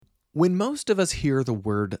When most of us hear the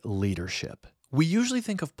word leadership, we usually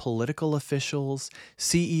think of political officials,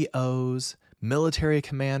 CEOs, military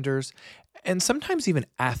commanders, and sometimes even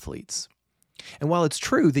athletes. And while it's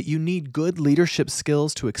true that you need good leadership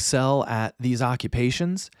skills to excel at these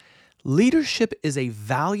occupations, leadership is a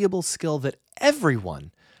valuable skill that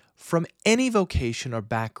everyone from any vocation or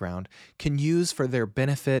background can use for their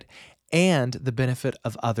benefit and the benefit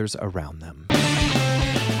of others around them.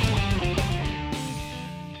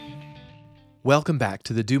 Welcome back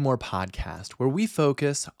to the Do More podcast, where we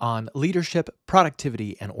focus on leadership,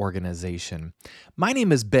 productivity, and organization. My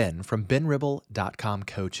name is Ben from benribble.com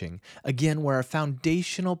Coaching, again, where our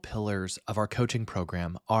foundational pillars of our coaching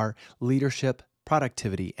program are leadership,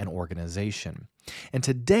 productivity, and organization. And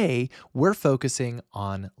today, we're focusing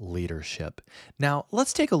on leadership. Now,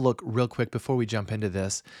 let's take a look real quick before we jump into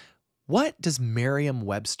this. What does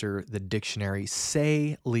Merriam-Webster, the dictionary,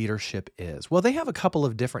 say leadership is? Well, they have a couple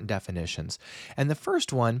of different definitions. And the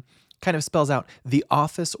first one kind of spells out the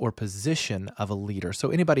office or position of a leader. So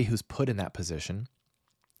anybody who's put in that position.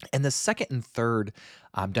 And the second and third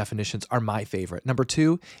definitions are my favorite. Number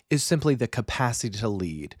two is simply the capacity to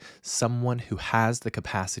lead, someone who has the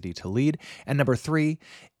capacity to lead. And number three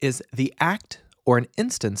is the act or an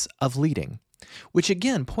instance of leading, which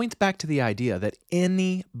again points back to the idea that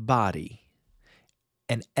anybody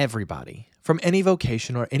and everybody from any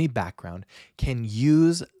vocation or any background can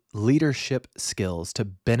use leadership skills to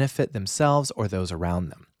benefit themselves or those around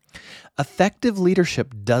them. Effective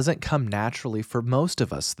leadership doesn't come naturally for most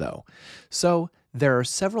of us, though. So there are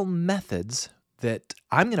several methods that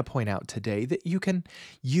I'm going to point out today that you can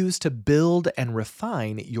use to build and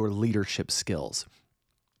refine your leadership skills.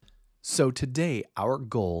 So today, our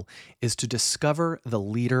goal is to discover the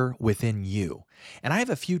leader within you. And I have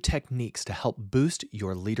a few techniques to help boost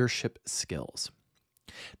your leadership skills.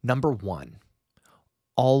 Number one,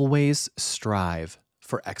 always strive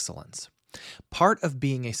for excellence. Part of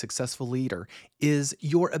being a successful leader is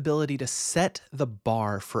your ability to set the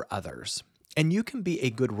bar for others. And you can be a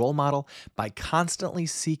good role model by constantly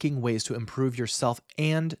seeking ways to improve yourself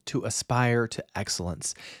and to aspire to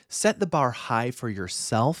excellence. Set the bar high for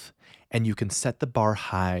yourself, and you can set the bar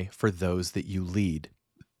high for those that you lead.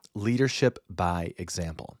 Leadership by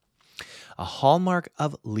example. A hallmark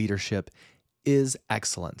of leadership is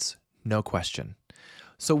excellence, no question.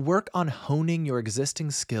 So work on honing your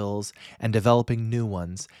existing skills and developing new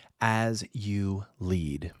ones as you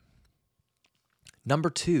lead. Number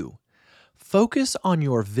two, focus on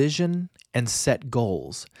your vision and set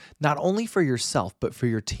goals, not only for yourself, but for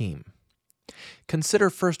your team. Consider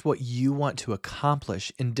first what you want to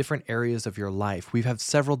accomplish in different areas of your life. We have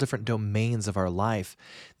several different domains of our life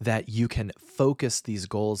that you can focus these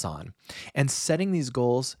goals on. And setting these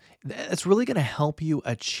goals, it's really going to help you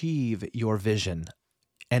achieve your vision.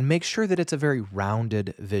 And make sure that it's a very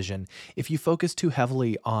rounded vision. If you focus too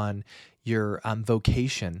heavily on your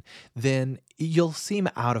vocation, then you'll seem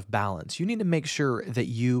out of balance. You need to make sure that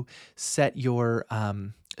you set your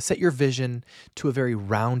vision to a very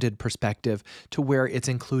rounded perspective, to where it's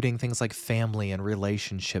including things like family and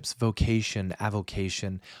relationships, vocation,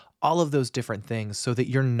 avocation, all of those different things, so that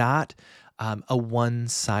you're not a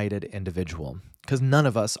one-sided individual. Because none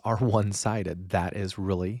of us are one-sided. That is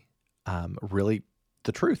really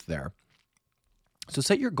the truth there. So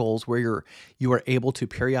set your goals where you are able to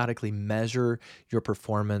periodically measure your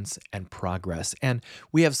performance and progress. And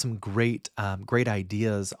we have some great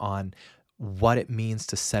ideas on what it means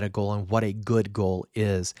to set a goal and what a good goal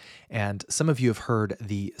is. And some of you have heard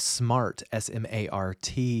the SMART,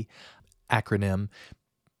 S-M-A-R-T acronym,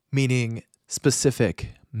 meaning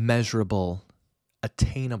specific, measurable,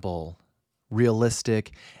 attainable,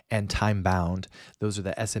 realistic, and time-bound. Those are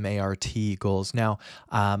the SMART goals. Now,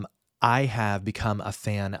 I have become a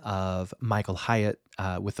fan of Michael Hyatt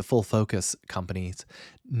with the Full Focus Company's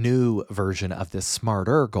new version of the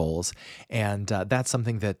SMARTer goals, and that's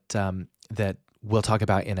something that we'll talk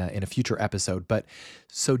about in a future episode. But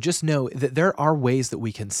so just know that there are ways that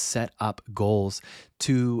we can set up goals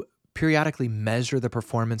to periodically measure the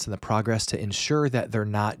performance and the progress to ensure that they're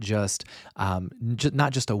not just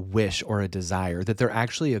a wish or a desire, that they're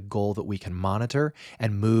actually a goal that we can monitor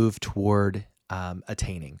and move toward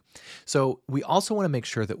attaining. So we also want to make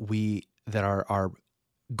sure that our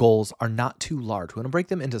goals are not too large. We want to break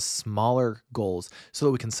them into smaller goals so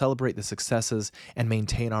that we can celebrate the successes and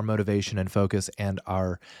maintain our motivation and focus and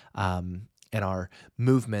our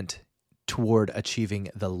movement toward achieving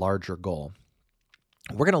the larger goal.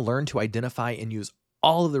 We're going to learn to identify and use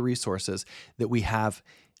all of the resources that we have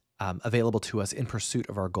available to us in pursuit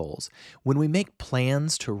of our goals. When we make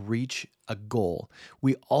plans to reach a goal,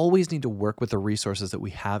 we always need to work with the resources that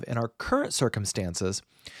we have in our current circumstances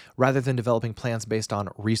rather than developing plans based on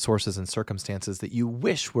resources and circumstances that you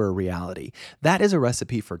wish were a reality. That is a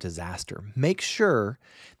recipe for disaster. Make sure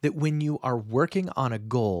that when you are working on a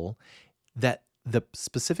goal, that the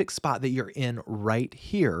specific spot that you're in right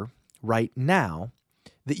here, right now,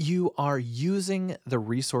 that you are using the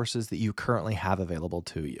resources that you currently have available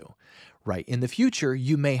to you, right? In the future,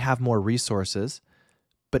 you may have more resources,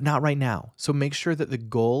 but not right now. So make sure that the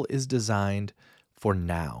goal is designed for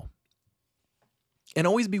now. And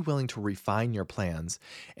always be willing to refine your plans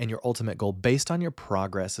and your ultimate goal based on your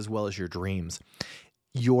progress as well as your dreams.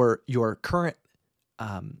 Your current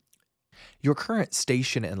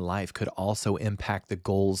station in life could also impact the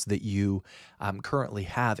goals that you currently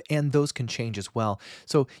have, and those can change as well.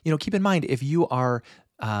 So, keep in mind, if you are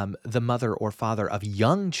the mother or father of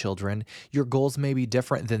young children, your goals may be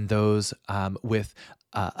different than those with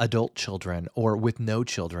adult children or with no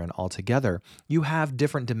children altogether. You have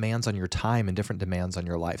different demands on your time and different demands on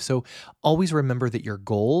your life. So always remember that your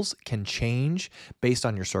goals can change based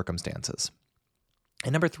on your circumstances.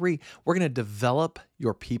 And number 3, we're going to develop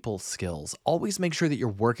your people skills. Always make sure that you're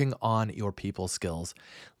working on your people skills.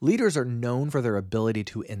 Leaders are known for their ability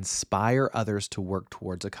to inspire others to work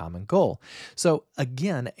towards a common goal. So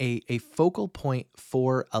again, a focal point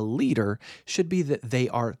for a leader should be that they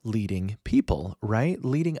are leading people, right?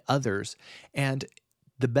 Leading others. And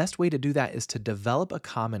the best way to do that is to develop a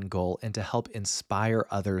common goal and to help inspire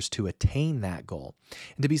others to attain that goal.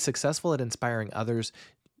 And to be successful at inspiring others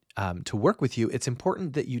to work with you, it's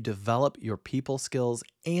important that you develop your people skills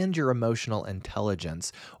and your emotional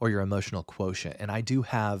intelligence or your emotional quotient. And I do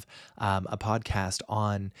have a podcast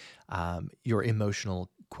on your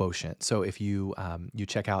emotional quotient. So if you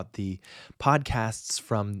check out the podcasts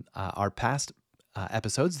from our past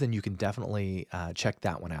episodes, then you can definitely check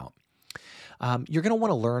that one out. You're going to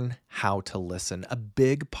want to learn how to listen. A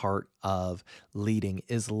big part of leading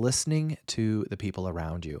is listening to the people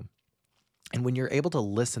around you. And when you're able to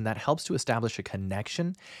listen, that helps to establish a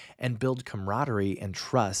connection and build camaraderie and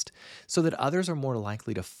trust so that others are more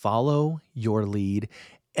likely to follow your lead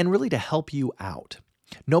and really to help you out.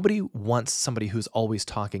 Nobody wants somebody who's always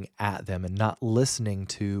talking at them and not listening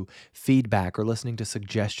to feedback or listening to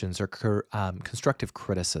suggestions or constructive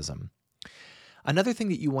criticism. Another thing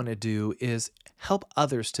that you want to do is help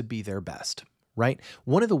others to be their best. Right?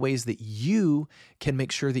 One of the ways that you can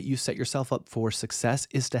make sure that you set yourself up for success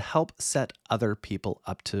is to help set other people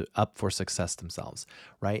up for success themselves,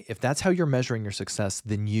 right? If that's how you're measuring your success,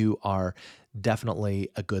 then you are definitely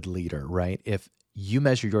a good leader, right? If you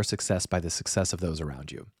measure your success by the success of those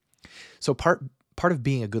around you. So part of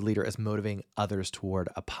being a good leader is motivating others toward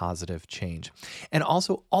a positive change. And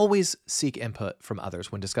also always seek input from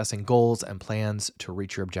others when discussing goals and plans to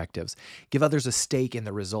reach your objectives. Give others a stake in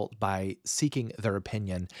the result by seeking their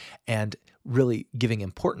opinion and really giving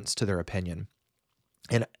importance to their opinion.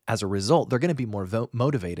 And as a result, they're going to be more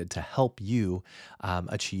motivated to help you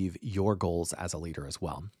achieve your goals as a leader as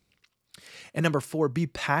well. And number 4, be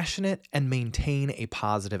passionate and maintain a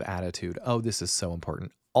positive attitude. Oh, this is so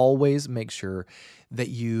important. Always make sure that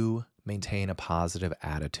you maintain a positive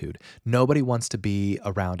attitude. Nobody wants to be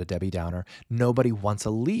around a Debbie Downer. Nobody wants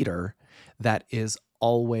a leader that is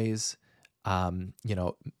always,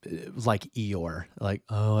 like Eeyore, like,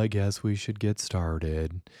 oh, I guess we should get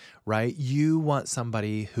started, right? You want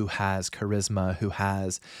somebody who has charisma, who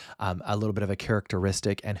has a little bit of a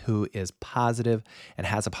characteristic and who is positive and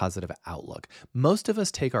has a positive outlook. Most of us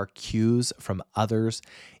take our cues from others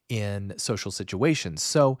in social situations.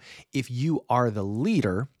 So if you are the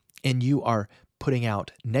leader and you are putting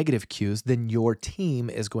out negative cues, then your team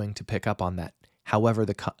is going to pick up on that. However,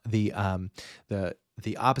 the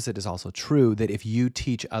opposite is also true, that if you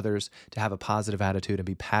teach others to have a positive attitude and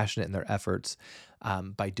be passionate in their efforts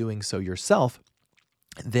by doing so yourself,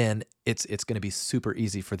 then it's going to be super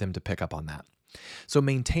easy for them to pick up on that. So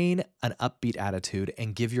maintain an upbeat attitude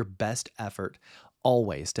and give your best effort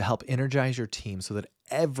always to help energize your team so that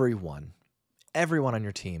everyone on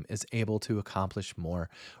your team is able to accomplish more,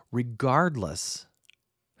 regardless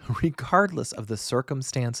of the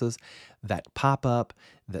circumstances that pop up,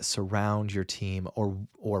 that surround your team, or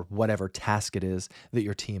whatever task it is that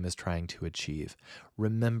your team is trying to achieve.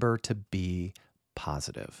 Remember to be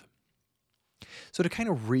positive. So to kind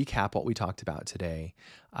of recap what we talked about today,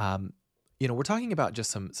 we're talking about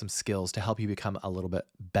just some skills to help you become a little bit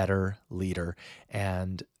better leader.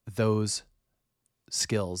 And those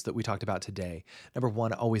skills that we talked about today, number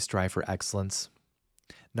 1, always strive for excellence.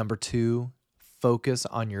 Number 2, focus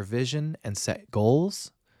on your vision and set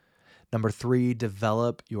goals. Number 3,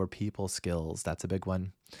 develop your people skills. That's a big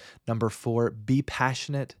one. Number 4, be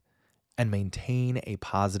passionate and maintain a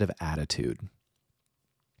positive attitude.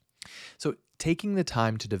 So taking the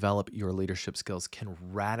time to develop your leadership skills can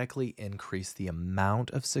radically increase the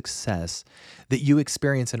amount of success that you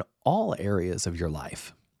experience in all areas of your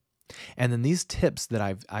life. And then these tips that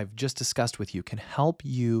I've just discussed with you can help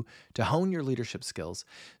you to hone your leadership skills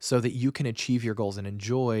so that you can achieve your goals and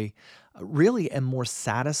enjoy really a more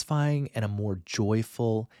satisfying and a more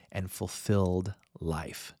joyful and fulfilled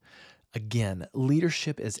life. Again,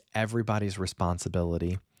 leadership is everybody's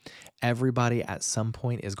responsibility. Everybody at some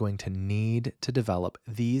point is going to need to develop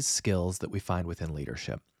these skills that we find within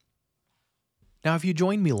leadership. Now, if you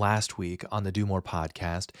joined me last week on the Do More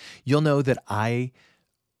podcast, you'll know that I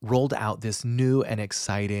rolled out this new and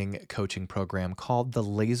exciting coaching program called the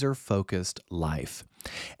Laser Focused Life.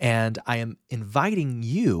 And I am inviting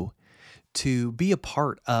you to be a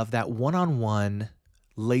part of that one-on-one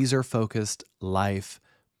laser focused life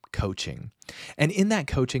coaching. And in that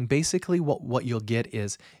coaching, basically what you'll get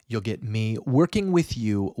is you'll get me working with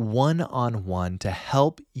you one-on-one to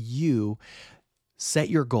help you set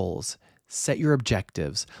your goals, set your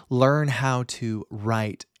objectives, learn how to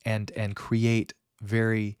write and create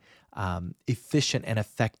very efficient and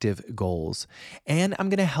effective goals. And I'm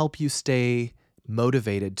going to help you stay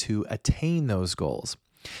motivated to attain those goals.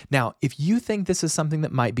 Now, if you think this is something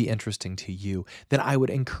that might be interesting to you, then I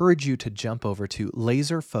would encourage you to jump over to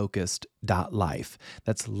laserfocused.life.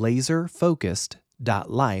 That's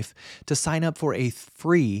laserfocused.life to sign up for a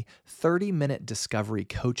free 30-minute discovery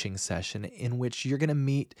coaching session in which you're going to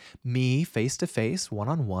meet me face-to-face,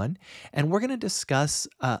 one-on-one, and we're going to discuss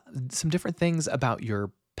some different things about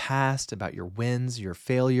your past, about your wins, your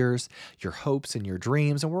failures, your hopes, and your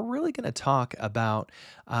dreams. And we're really going to talk about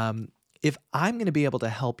if I'm going to be able to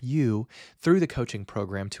help you through the coaching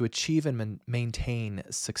program to achieve and maintain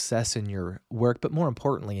success in your work, but more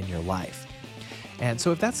importantly, in your life. And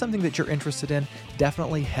so if that's something that you're interested in,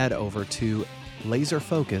 definitely head over to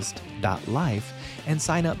laserfocused.life and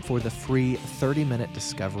sign up for the free 30-minute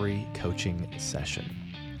discovery coaching session.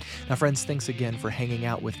 Now, friends, thanks again for hanging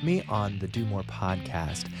out with me on the Do More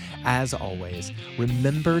podcast. As always,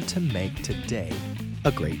 remember to make today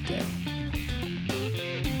a great day.